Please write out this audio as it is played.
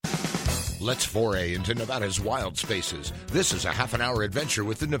Let's foray into Nevada's wild spaces. This is a half-an-hour adventure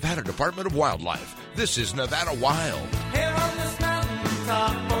with the Nevada Department of Wildlife. This is Nevada Wild. Here on this mountain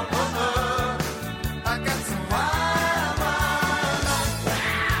top, I got some wild, wild life.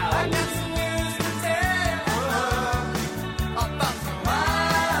 I got some news to tell about some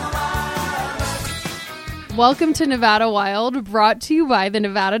wild, wild life. Welcome to Nevada Wild, brought to you by the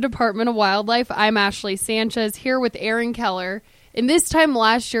Nevada Department of Wildlife. I'm Ashley Sanchez, here with Aaron Keller. And this time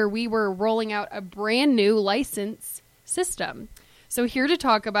last year, we were rolling out a brand new license system. So here to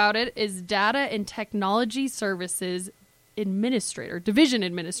talk about it is Data and Technology Services Division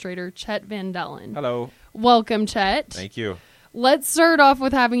Administrator, Chet Van Dellen. Hello. Welcome, Chet. Thank you. Let's start off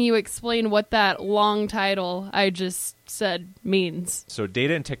with having you explain what that long title I just said means. So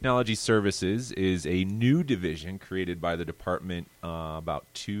Data and Technology Services is a new division created by the department about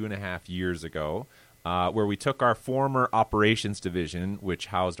 2.5 years ago, where we took our former operations division, which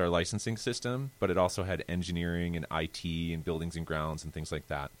housed our licensing system, but it also had engineering and IT and buildings and grounds and things like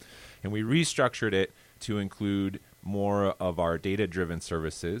that. And we restructured it to include more of our data-driven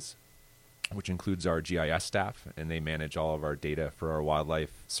services, which includes our GIS staff, and they manage all of our data for our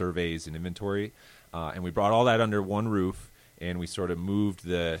wildlife surveys and inventory. And we brought all that under one roof, and we sort of moved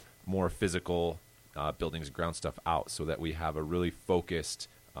the more physical buildings and ground stuff out so that we have a really focused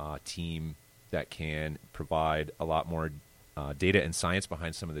team that can provide a lot more data and science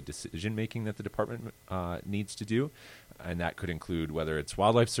behind some of the decision-making that the department needs to do. And that could include whether it's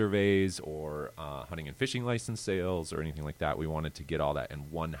wildlife surveys or hunting and fishing license sales or anything like that. We wanted to get all that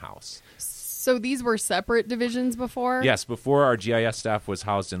in one house. So these were separate divisions before? Yes, before our GIS staff was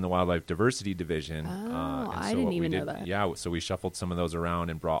housed in the Wildlife Diversity Division. I didn't even know that. Yeah, so we shuffled some of those around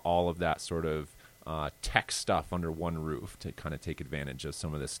and brought all of that sort of tech stuff under one roof to kind of take advantage of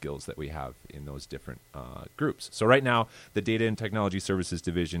some of the skills that we have in those different groups. So right now, the Data and Technology Services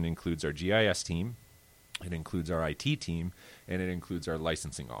Division includes our GIS team, it includes our IT team, and it includes our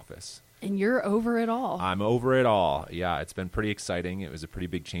licensing office. And you're over it all. I'm over it all. Yeah, it's been pretty exciting. It was a pretty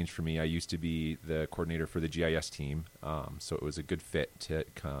big change for me. I used to be the coordinator for the GIS team, so it was a good fit to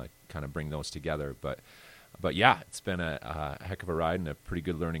kind of bring those together. But yeah, it's been a heck of a ride and a pretty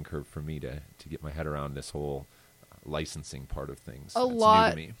good learning curve for me to get my head around this whole licensing part of things. A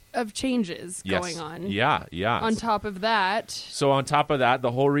lot of changes going on. Yeah. On top of that. So on top of that, the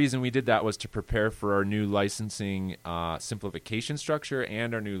whole reason we did that was to prepare for our new licensing simplification structure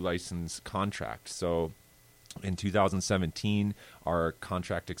and our new license contract. So in 2017, our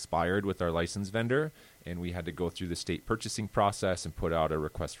contract expired with our license vendor, and we had to go through the state purchasing process and put out a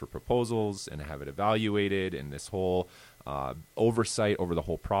request for proposals and have it evaluated, and this whole oversight over the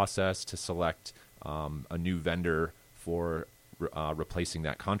whole process to select a new vendor for replacing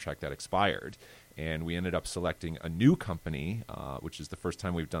that contract that expired. And we ended up selecting a new company, which is the first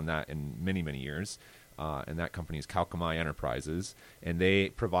time we've done that in many, many years. And that company is Kalkamai Enterprises. And they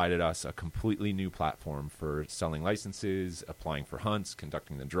provided us a completely new platform for selling licenses, applying for hunts,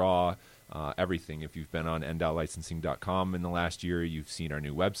 conducting the draw, everything. If you've been on ndallicensing.com in the last year, you've seen our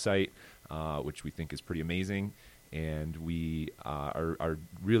new website, which we think is pretty amazing. And we are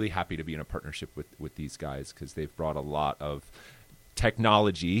really happy to be in a partnership with these guys because they've brought a lot of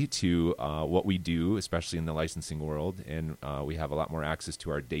technology to what we do, especially in the licensing world. And we have a lot more access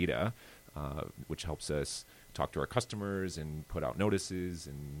to our data, which helps us talk to our customers and put out notices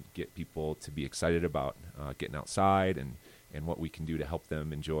and get people to be excited about getting outside and what we can do to help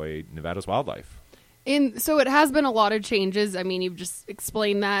them enjoy Nevada's wildlife. And so it has been a lot of changes. I mean, you've just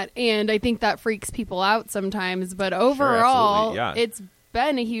explained that, and I think that freaks people out sometimes. But overall, It's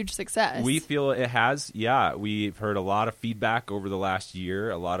been a huge success. We feel it has. Yeah, we've heard a lot of feedback over the last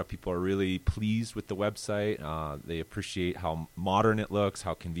year. A lot of people are really pleased with the website. They appreciate how modern it looks,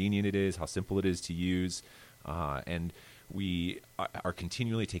 how convenient it is, how simple it is to use. And we are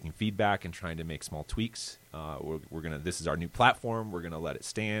continually taking feedback and trying to make small tweaks. This is our new platform. We're going to let it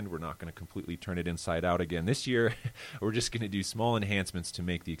stand. We're not going to completely turn it inside out again this year. We're just going to do small enhancements to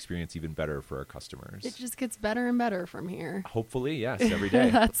make the experience even better for our customers. It just gets better and better from here. Hopefully, yes, every day.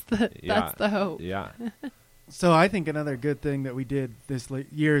 That's the hope. Yeah. So I think another good thing that we did this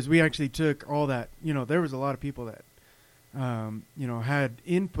year is we actually took all that, there was a lot of people that, had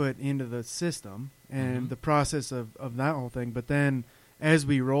input into the system and the process of that whole thing. But then as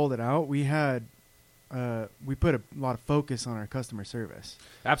we rolled it out, we put a lot of focus on our customer service.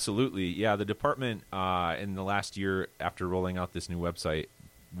 Absolutely. Yeah. The department in the last year after rolling out this new website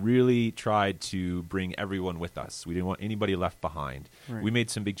really tried to bring everyone with us. We didn't want anybody left behind. Right. We made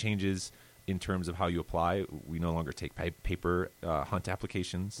some big changes in terms of how you apply. We no longer take paper hunt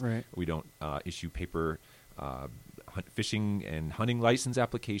applications. Right. We don't issue paper fishing and hunting license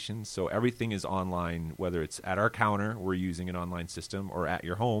applications. So everything is online, whether it's at our counter, we're using an online system, or at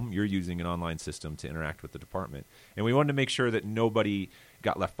your home, you're using an online system to interact with the department. And we wanted to make sure that nobody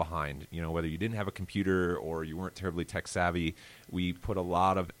got left behind. Whether you didn't have a computer or you weren't terribly tech savvy, we put a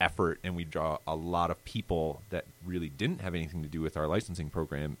lot of effort and we draw a lot of people that really didn't have anything to do with our licensing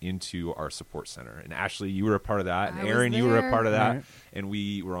program into our support center. And Ashley, you were a part of that. And I was Aaron, you were a there. part of that. Right. And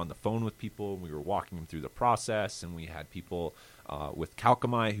we were on the phone with people, and we were walking them through the process, and we had people with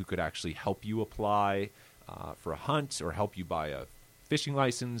Calcami who could actually help you apply for a hunt or help you buy a fishing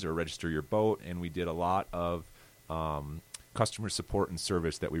license or register your boat. And we did a lot of customer support and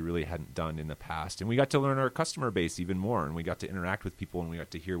service that we really hadn't done in the past. And we got to learn our customer base even more, and we got to interact with people, and we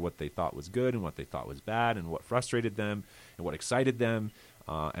got to hear what they thought was good and what they thought was bad and what frustrated them and what excited them.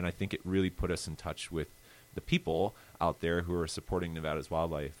 And I think it really put us in touch with the people out there who are supporting Nevada's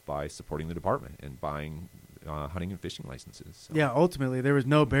wildlife by supporting the department and buying hunting and fishing licenses. So. Yeah, ultimately there was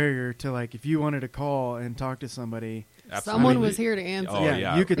no barrier to, like, if you wanted to call and talk to somebody. Someone Absolutely. was here to answer. Oh,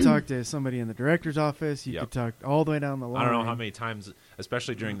 yeah. You could talk to somebody in the director's office. You Yep. could talk all the way down the line. I don't know how many times,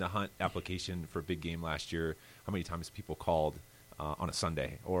 especially during the hunt application for big game last year, how many times people called on a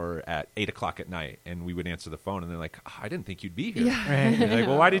Sunday or at 8 o'clock at night, and we would answer the phone, and they're like, I didn't think you'd be here. Yeah. Right. And you're like,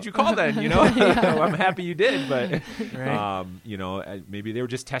 well, why did you call then? Well, I'm happy you did, but Right. maybe they were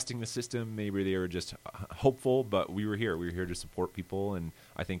just testing the system. Maybe they were just hopeful, but we were here. We were here to support people, and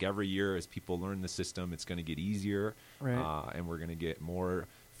I think every year as people learn the system, it's going to get easier, Right. and we're going to get more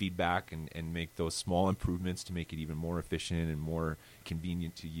feedback and make those small improvements to make it even more efficient and more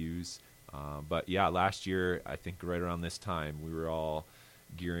convenient to use. But yeah, last year, I think right around this time, we were all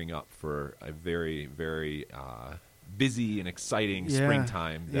gearing up for a very, very busy and exciting Yeah.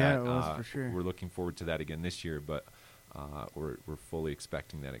 springtime. That, Yeah, it was for sure. We're looking forward to that again this year, but we're fully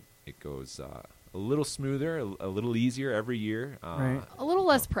expecting that it goes a little smoother, a little easier every year. Right. A little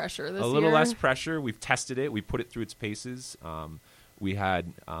less pressure this A year. little less pressure. We've tested it. We put it through its paces. We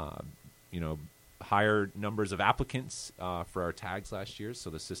had, higher numbers of applicants for our tags last year, so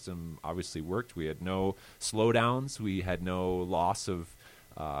the system obviously worked. We had no slowdowns. We had no loss of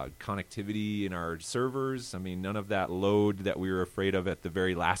connectivity in our servers. I mean, none of that load that we were afraid of at the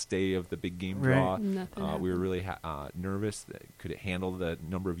very last day of the big game Right. draw. Nothing We were really nervous. Could it handle the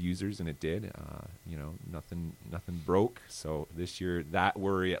number of users? And it did. Nothing broke. So this year, that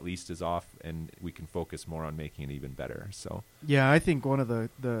worry at least is off, and we can focus more on making it even better. So Yeah, I think one of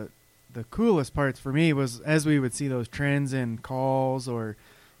the coolest parts for me was as we would see those trends in calls, or,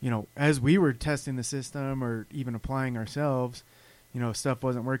 as we were testing the system or even applying ourselves, stuff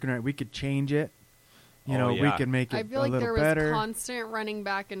wasn't working right. We could change it. We yeah. could make it I feel a like little there was better. constant running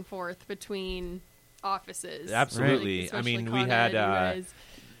back and forth between offices. Absolutely. Like, I mean, especially we had, Con Ed,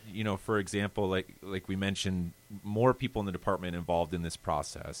 you guys. for example, like we mentioned, more people in the department involved in this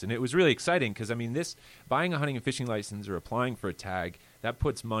process. And it was really exciting because, buying a hunting and fishing license or applying for a tag, that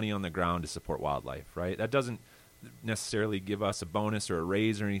puts money on the ground to support wildlife, right? That doesn't necessarily give us a bonus or a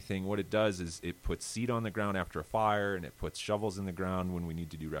raise or anything. What it does is it puts seed on the ground after a fire, and it puts shovels in the ground when we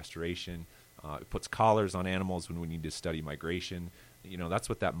need to do restoration. It puts collars on animals when we need to study migration. That's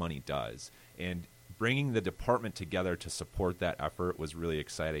what that money does. And bringing the department together to support that effort was really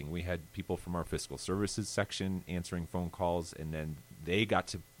exciting. We had people from our fiscal services section answering phone calls, and then they got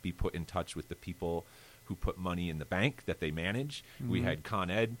to be put in touch with the people who put money in the bank that they manage. Mm-hmm. We had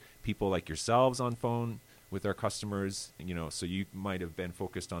Con Ed people like yourselves on phone with our customers, so you might have been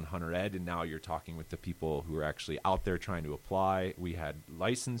focused on Hunter Ed, and now you're talking with the people who are actually out there trying to apply. We had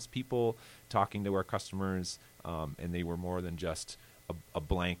licensed people talking to our customers, and they were more than just a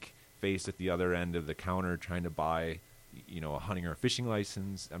blank face at the other end of the counter trying to buy, a hunting or a fishing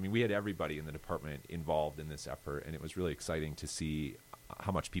license. I mean, we had everybody in the department involved in this effort, and it was really exciting to see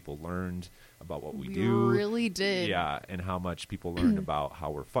how much people learned about what we do. Really did. Yeah, and how much people learned about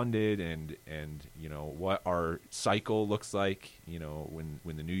how we're funded and what our cycle looks like. When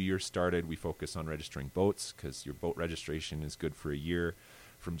the new year started, we focus on registering boats because your boat registration is good for a year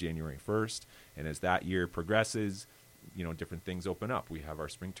from January 1st. And as that year progresses, different things open up. We have our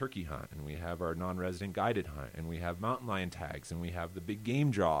spring turkey hunt, and we have our non-resident guided hunt, and we have mountain lion tags, and we have the big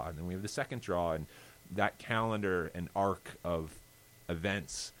game draw, and then we have the second draw, and that calendar and arc of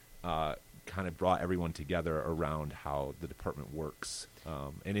events kind of brought everyone together around how the department works.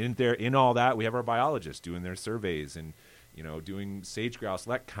 And in all that, we have our biologists doing their surveys and doing sage grouse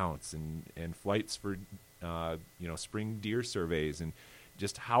let counts and flights for spring deer surveys, and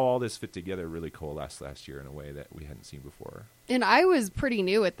just how all this fit together really coalesced last year in a way that we hadn't seen before. And I was pretty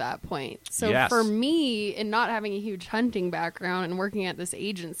new at that point. So Yes. for me, and not having a huge hunting background and working at this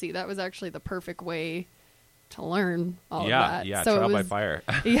agency, that was actually the perfect way to learn all of Yeah, that. yeah, So it trial by was- fire.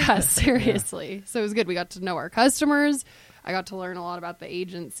 Yeah, seriously. So it was good. We got to know our customers. I got to learn a lot about the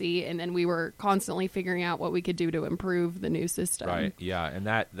agency, and then we were constantly figuring out what we could do to improve the new system. Right. Yeah, and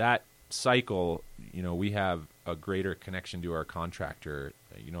that cycle, we have a greater connection to our contractor,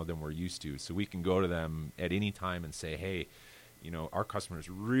 than we're used to. So we can go to them at any time and say, hey, our customers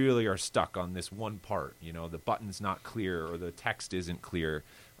really are stuck on this one part. The button's not clear or the text isn't clear.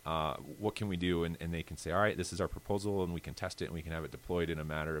 What can we do? And they can say, all right, this is our proposal, and we can test it, and we can have it deployed in a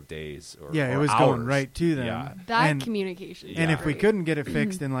matter of days or Yeah, it or was hours. going right to them. Yeah. That And- communication. is And if we great. couldn't get it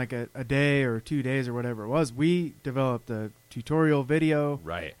fixed in like a day or 2 days or whatever it was, we developed a tutorial video,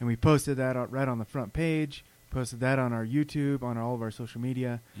 Right. and we posted that right on the front page, posted that on our YouTube, on all of our social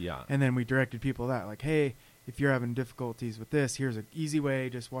media, Yeah. and then we directed people that, like, hey, if you're having difficulties with this, here's an easy way.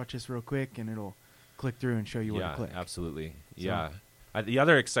 Just watch this real quick, and it'll click through and show you where to click. Absolutely. So- Yeah. The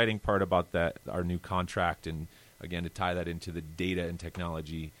other exciting part about that, our new contract, and again to tie that into the data and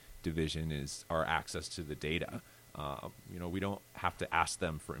technology division, is our access to the data. We don't have to ask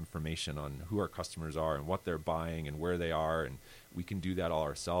them for information on who our customers are and what they're buying and where they are, and we can do that all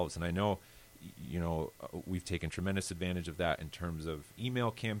ourselves. And I know, we've taken tremendous advantage of that in terms of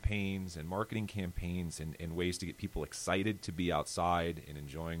email campaigns and marketing campaigns and ways to get people excited to be outside and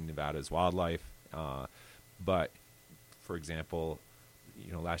enjoying Nevada's wildlife. But, for example,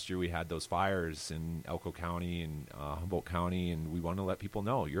 last year we had those fires in Elko County and Humboldt County, and we want to let people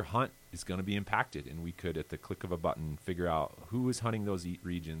know your hunt is going to be impacted. And we could, at the click of a button, figure out who was hunting those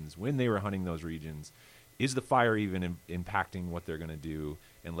regions, when they were hunting those regions. Is the fire even impacting what they're going to do,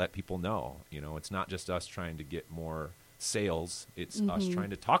 and let people know? It's not just us trying to get more sales. It's us trying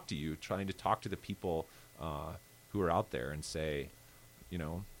to talk to you, trying to talk to the people who are out there and say,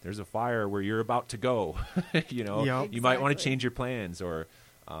 there's a fire where you're about to go. You might want to Exactly. change your plans or,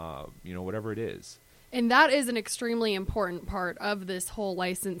 whatever it is. And that is an extremely important part of this whole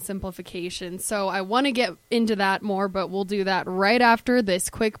license simplification. So I want to get into that more, but we'll do that right after this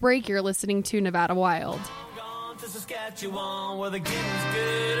quick break. You're listening to Nevada Wild. Gone to Saskatchewan, where the getting's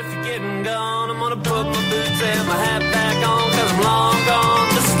good. If you're getting gone, I'm gonna put my boots and my hat back on, 'cause I'm long gone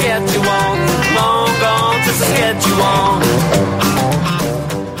to Saskatchewan. Long gone to Saskatchewan.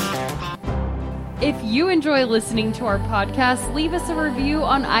 If you enjoy listening to our podcast, leave us a review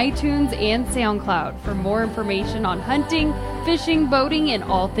on iTunes and SoundCloud. For more information on hunting, fishing, boating, and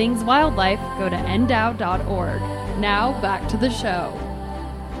all things wildlife, go to endow.org. Now, back to the show.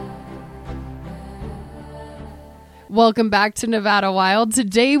 Welcome back to Nevada Wild.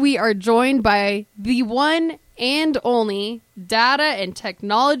 Today we are joined by the one and only Data and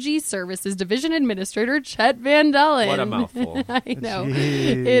Technology Services Division Administrator, Chet Van Dellen. What a mouthful. I know.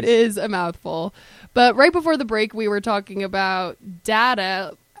 Jeez. It is a mouthful. But right before the break, we were talking about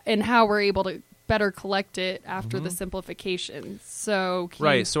data and how we're able to better collect it after the simplification. So can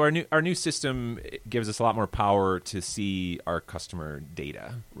Right. you- So our new system gives us a lot more power to see our customer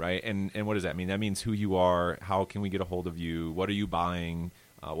data, right? And what does that mean? That means who you are, how can we get a hold of you, what are you buying,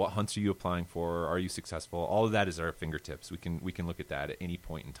 what hunts are you applying for, are you successful? All of that is at our fingertips. We can look at that at any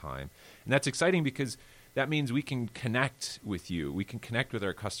point in time, and that's exciting because that means we can connect with you. We can connect with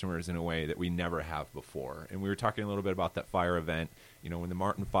our customers in a way that we never have before. And we were talking a little bit about that fire event. When the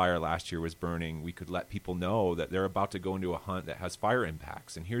Martin fire last year was burning, we could let people know that they're about to go into a hunt that has fire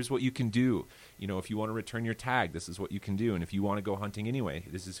impacts. And here's what you can do. If you want to return your tag, this is what you can do. And if you want to go hunting anyway,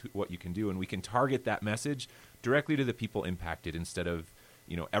 this is what you can do. And we can target that message directly to the people impacted instead of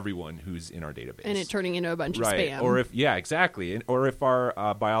everyone who's in our database. and it turning into a bunch of Right. spam. Or if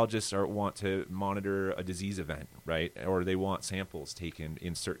our biologists want to monitor a disease event, right? Or they want samples taken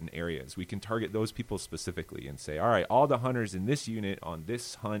in certain areas, we can target those people specifically and say, all right, all the hunters in this unit on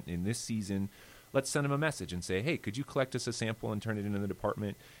this hunt in this season, let's send them a message and say, hey, could you collect us a sample and turn it into the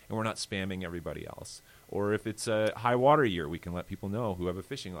department? And we're not spamming everybody else. Or if it's a high water year, we can let people know who have a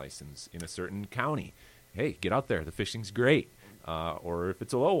fishing license in a certain county. Hey, get out there. The fishing's great. Or if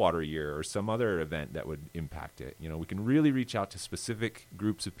it's a low water year or some other event that would impact it. We can really reach out to specific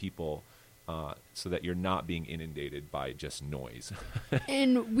groups of people so that you're not being inundated by just noise.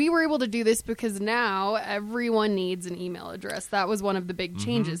 And we were able to do this because now everyone needs an email address. That was one of the big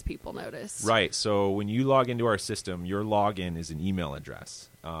changes people noticed. Right. So when you log into our system, your login is an email address,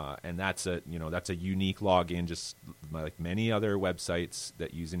 and that's a unique login, just like many other websites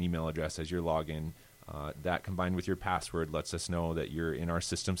that use an email address as your login. That combined with your password lets us know that you're in our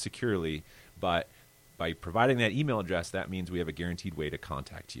system securely. But by providing that email address, that means we have a guaranteed way to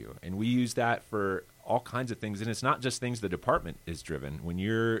contact you. And we use that for all kinds of things. And it's not just things the department is driven. When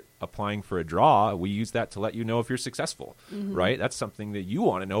you're applying for a draw, we use that to let you know if you're successful, right? That's something that you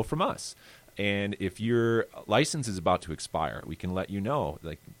want to know from us. And if your license is about to expire, we can let you know.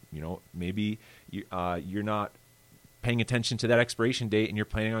 Like, maybe you're not paying attention to that expiration date and you're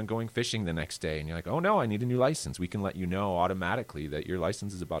planning on going fishing the next day. And you're like, oh, no, I need a new license. We can let you know automatically that your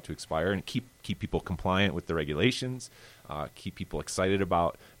license is about to expire and keep people compliant with the regulations, keep people excited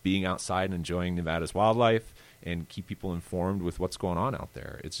about being outside and enjoying Nevada's wildlife, and keep people informed with what's going on out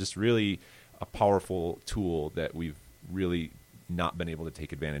there. It's just really a powerful tool that we've really not been able to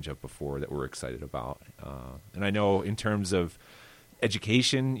take advantage of before that we're excited about. And I know in terms of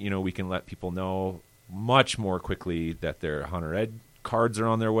education, we can let people know much more quickly that their Hunter Ed cards are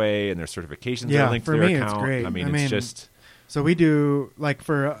on their way and their certifications are linked to their account. It's great. I mean, it's just... So we do, like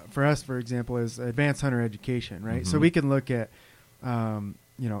for us, for example, is advanced hunter education, right? So we can look at,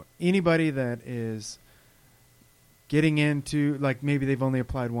 anybody that is getting into, like maybe they've only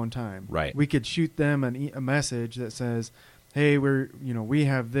applied one time. Right. We could shoot them a message that says, hey, we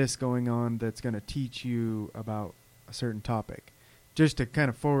have this going on that's going to teach you about a certain topic, just to kind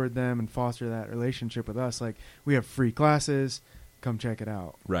of forward them and foster that relationship with us. Like, we have free classes, come check it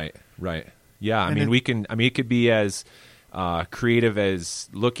out. Right. Yeah, it could be as creative as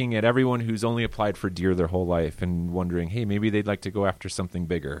looking at everyone who's only applied for deer their whole life and wondering, hey, maybe they'd like to go after something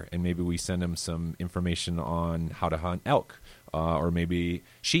bigger, and maybe we send them some information on how to hunt elk. Or maybe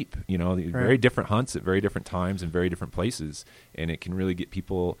sheep, very different hunts at very different times and very different places. And it can really get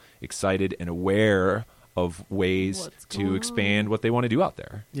people excited and aware of ways to expand what they want to do out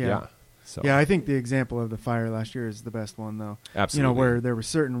there. Yeah. So. Yeah, I think the example of the fire last year is the best one, though. Absolutely. Where there were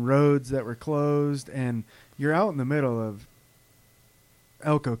certain roads that were closed, and you're out in the middle of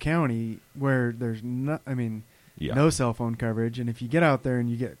Elko County where there's no cell phone coverage. And if you get out there and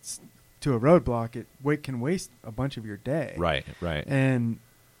you get to a roadblock, it can waste a bunch of your day. Right. And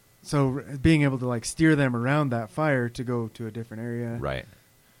so being able to like steer them around that fire to go to a different area, right,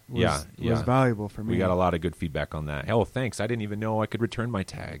 was valuable for me. We got a lot of good feedback on that. Oh, thanks! I didn't even know I could return my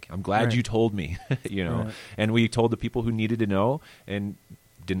tag. I'm glad you told me. Right. And we told the people who needed to know and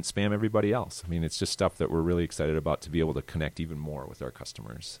didn't spam everybody else. I mean, it's just stuff that we're really excited about to be able to connect even more with our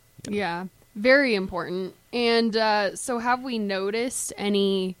customers. Yeah, very important. And so, have we noticed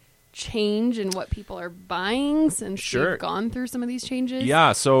any change in what people are buying since we've gone through some of these changes?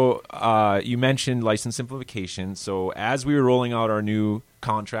 Yeah, so you mentioned license simplification. So as we were rolling out our new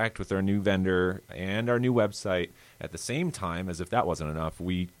contract with our new vendor and our new website, at the same time, as if that wasn't enough,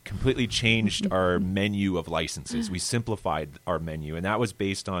 we completely changed our menu of licenses. We simplified our menu, and that was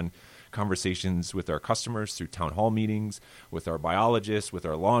based on conversations with our customers through town hall meetings, with our biologists, with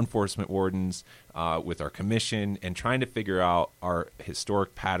our law enforcement wardens, with our commission, and trying to figure out our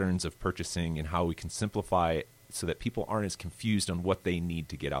historic patterns of purchasing and how we can simplify it so that people aren't as confused on what they need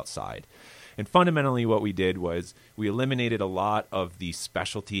to get outside. And fundamentally what we did was we eliminated a lot of the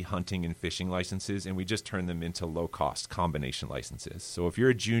specialty hunting and fishing licenses, and we just turned them into low-cost combination licenses. So if you're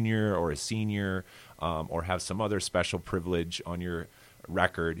a junior or a senior or have some other special privilege on your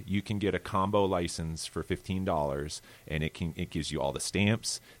record, you can get a combo license for $15, and it gives you all the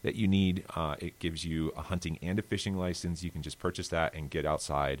stamps that you need. It gives you a hunting and a fishing license. You can just purchase that and get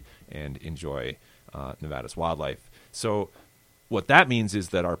outside and enjoy Nevada's wildlife. So what that means is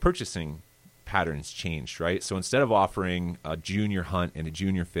that our purchasing patterns changed, right? So instead of offering a junior hunt and a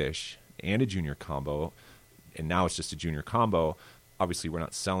junior fish and a junior combo, and now it's just a junior combo, obviously we're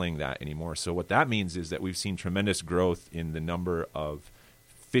not selling that anymore. So what that means is that we've seen tremendous growth in the number of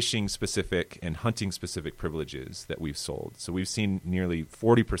fishing specific and hunting specific privileges that we've sold. So we've seen nearly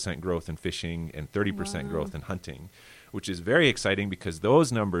 40% growth in fishing and 30% growth in hunting, which is very exciting because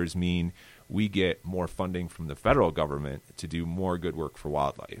those numbers mean we get more funding from the federal government to do more good work for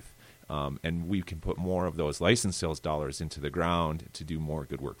wildlife. And we can put more of those license sales dollars into the ground to do more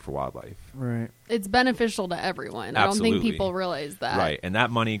good work for wildlife. Right. It's beneficial to everyone. Absolutely. I don't think people realize that. Right. And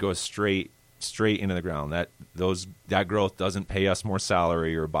that money goes straight into the ground. That growth doesn't pay us more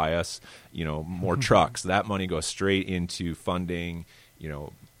salary or buy us, more trucks. That money goes straight into funding,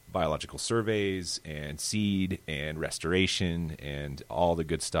 biological surveys and seed and restoration and all the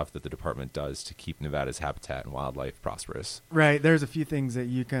good stuff that the department does to keep Nevada's habitat and wildlife prosperous. Right. There's a few things that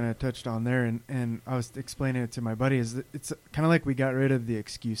you kind of touched on there, and I was explaining it to my buddy. Is that it's kind of like we got rid of the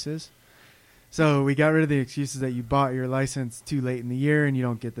excuses. So we got rid of the excuses that you bought your license too late in the year and you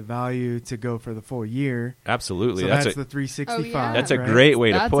don't get the value to go for the full year. Absolutely. So that's the 365. Oh, yeah. That's a right? great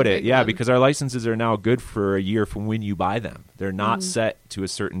way to put it. Yeah, one. because our licenses are now good for a year from when you buy them. They're not set to a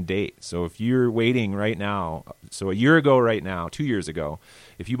certain date. So if you're waiting right now, so a year ago right now, 2 years ago,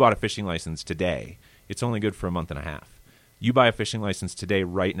 if you bought a fishing license today, it's only good for a month and a half. You buy a fishing license today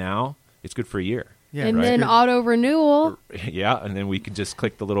right now, it's good for a year. Yeah, and right. then Good. auto renewal. Yeah, and then we can just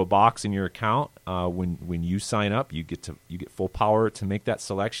click the little box in your account. When you sign up, you get full power to make that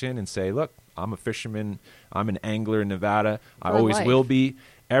selection and say, look, I'm a fisherman, I'm an angler in Nevada, I For always life. will be.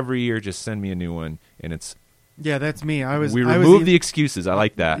 Every year, just send me a new one, and Yeah, that's me. we I was remove in- the excuses. I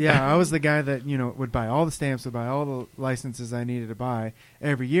like that. Yeah, I was the guy that would buy all the stamps, would buy all the licenses I needed to buy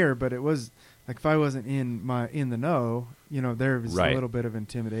every year. But it was like if I wasn't in the know, there was Right. a little bit of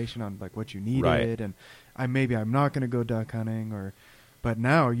intimidation on like what you needed, Right. and I'm not going to go duck hunting But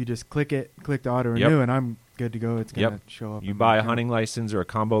now you just click to auto Yep. renew, and I'm good to go. It's going to Yep. show up. You in buy my a account. hunting license or a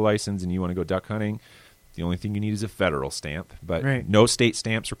combo license, and you want to go duck hunting. The only thing you need is a federal stamp, but Right. no state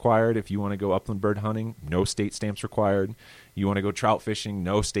stamps required. If you want to go upland bird hunting, no state stamps required. You want to go trout fishing,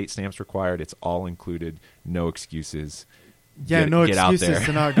 no state stamps required. It's all included, no excuses. Yeah, Get- no get out excuses there.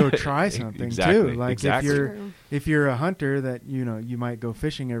 to not go try something Exactly, too. Like exactly. if you're a hunter that you might go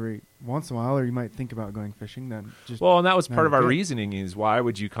fishing every once in a while, or you might think about going fishing, then just Well, and that was part of our good. reasoning is why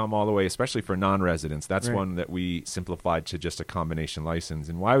would you come all the way, especially for non-residents? That's Right. one that we simplified to just a combination license.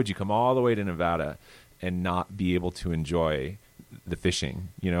 And why would you come all the way to Nevada and not be able to enjoy the fishing?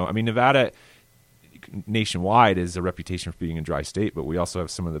 I mean, Nevada nationwide is a reputation for being a dry state, but we also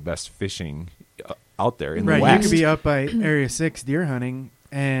have some of the best fishing out there in right. the You West. could be up by Area 6 deer hunting,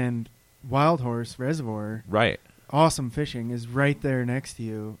 and Wild Horse Reservoir, Right. awesome fishing, is right there next to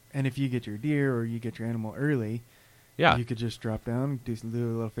you. And if you get your deer or you get your animal early, Yeah. you could just drop down, do a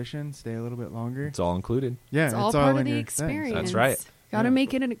little fishing, stay a little bit longer. It's all included. Yeah, It's all part of in the your experience. That's right. Got to Yeah.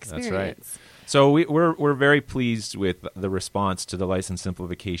 make it an That's right. experience. So we're very pleased with the response to the license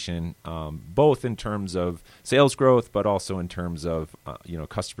simplification, both in terms of sales growth, but also in terms of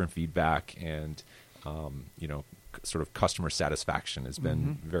customer feedback and sort of customer satisfaction has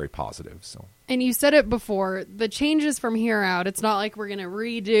been very positive. So And you said it before, the changes from here out, it's not like we're going to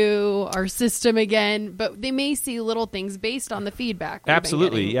redo our system again, but they may see little things based on the feedback. we've been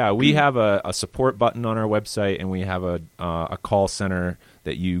absolutely, getting. yeah, we have a support button on our website, and we have a call center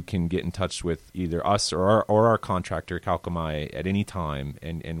that you can get in touch with either us or our contractor Calcamai at any time,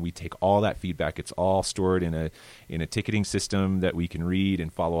 and we take all that feedback. It's all stored in a ticketing system that we can read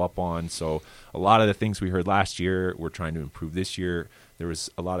and follow up on. So a lot of the things we heard last year we're trying to improve this year. There was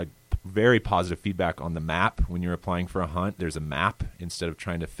a lot of very positive feedback on the map. When you're applying for a hunt, there's a map instead of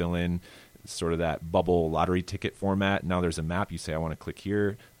trying to fill in sort of that bubble lottery ticket format. Now there's a map. You say, I want to click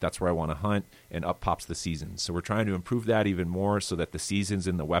here. That's where I want to hunt, and up pops the seasons. So we're trying to improve that even more so that the seasons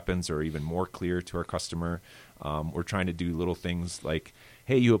and the weapons are even more clear to our customer. We're trying to do little things like,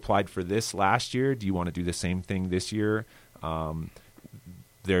 hey, you applied for this last year. Do you want to do the same thing this year?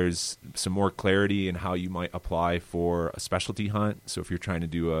 There's some more clarity in how you might apply for a specialty hunt. So if you're trying to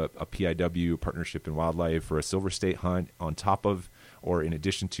do a PIW, partnership in wildlife, or a silver state hunt on top of or in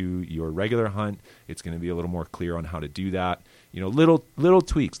addition to your regular hunt, it's going to be a little more clear on how to do that. Little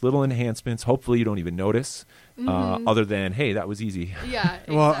tweaks, little enhancements. Hopefully you don't even notice, other than, hey, that was easy. Yeah.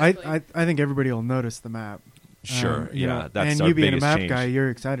 Well, exactly. I think everybody will notice the map. Sure, You yeah, know, that's and our you being a biggest map change. guy, you're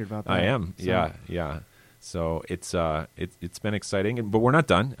excited about that. I am. So- Yeah. So it's been exciting, but we're not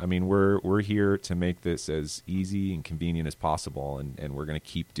done. I mean, we're here to make this as easy and convenient as possible, and we're going to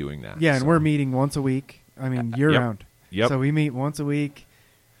keep doing that. Yeah, and So- we're meeting once a week. I mean, year Yep. round. Yep. So we meet once a week,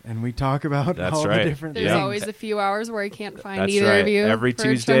 and we talk about That's all right. the different There's things. always a few hours where I can't find That's either right. of you. Every for a chunk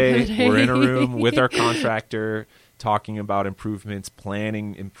of Tuesday, the day. we're in a room with our contractor, talking about improvements,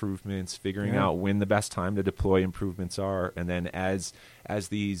 planning improvements, figuring Yeah. out when the best time to deploy improvements are, and then as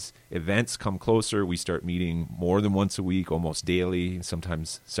these events come closer, we start meeting more than once a week, almost daily,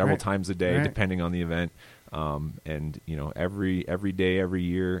 sometimes several Right. times a day, Right. depending on the event. And every day, every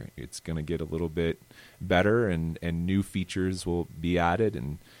year, it's going to get a little bit better, and new features will be added,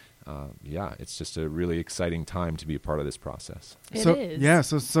 and it's just a really exciting time to be a part of this process. It so is. yeah,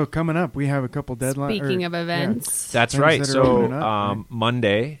 so coming up, we have a couple deadlines. Speaking of events, That's Things right. that are So opening up, right?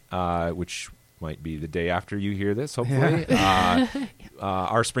 Monday, which might be the day after you hear this, hopefully,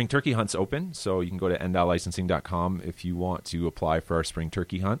 our spring turkey hunts open. So you can go to endowlicensing.com if you want to apply for our spring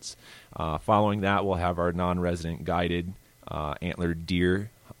turkey hunts. Following that, we'll have our non-resident guided antlered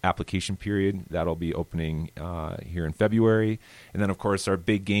deer application period. That'll be opening here in February. And then, of course, our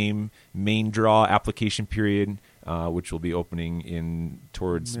big game main draw application period, which will be opening in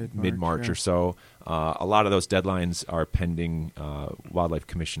towards mid-March yeah. or so. A lot of those deadlines are pending Wildlife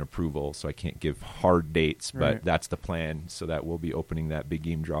Commission approval, so I can't give hard dates, but Right. that's the plan. So that we'll be opening that big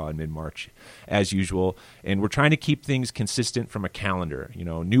game draw in mid-March as usual. And we're trying to keep things consistent from a calendar.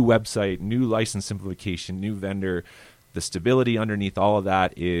 New website, new license simplification, new vendor. The stability underneath all of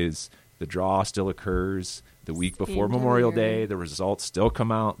that is The draw still occurs the week before End of Memorial year. Day. The results still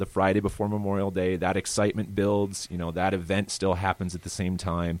come out the Friday before Memorial Day. That excitement builds. That event still happens at the same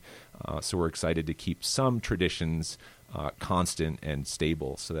time. So we're excited to keep some traditions constant and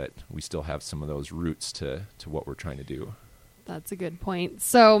stable so that we still have some of those roots to what we're trying to do. That's a good point.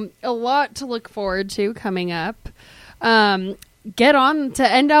 So a lot to look forward to coming up. Get on to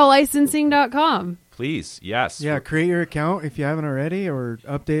endowlicensing.com. Please, yes. Yeah, create your account if you haven't already, or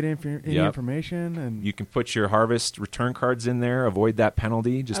update any Yep. information. And You can put your harvest return cards in there. Avoid that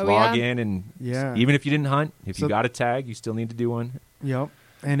penalty. Just Oh, log yeah? in, and Yeah. even if you didn't hunt, if you So- got a tag, you still need to do one. Yep.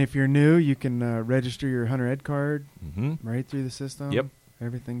 And if you're new, you can register your hunter ed card hmm right through the system. Yep.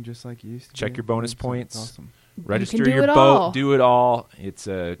 Everything just like you used to. Check do. your bonus It's points. Awesome. Register do your it boat. all. Do it all. It's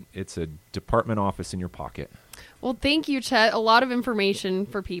a department office in your pocket. Well, thank you, Chet. A lot of information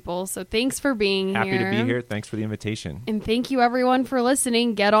for people. So thanks for being Happy here. to be here. Thanks for the invitation. And thank you, everyone, for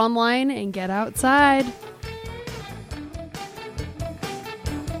listening. Get online and get outside.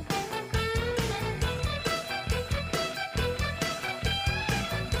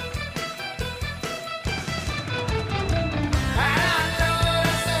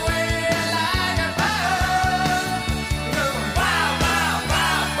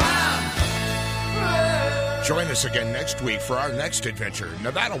 Join us again next week for our next adventure,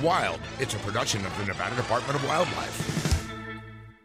 Nevada Wild. It's a production of the Nevada Department of Wildlife.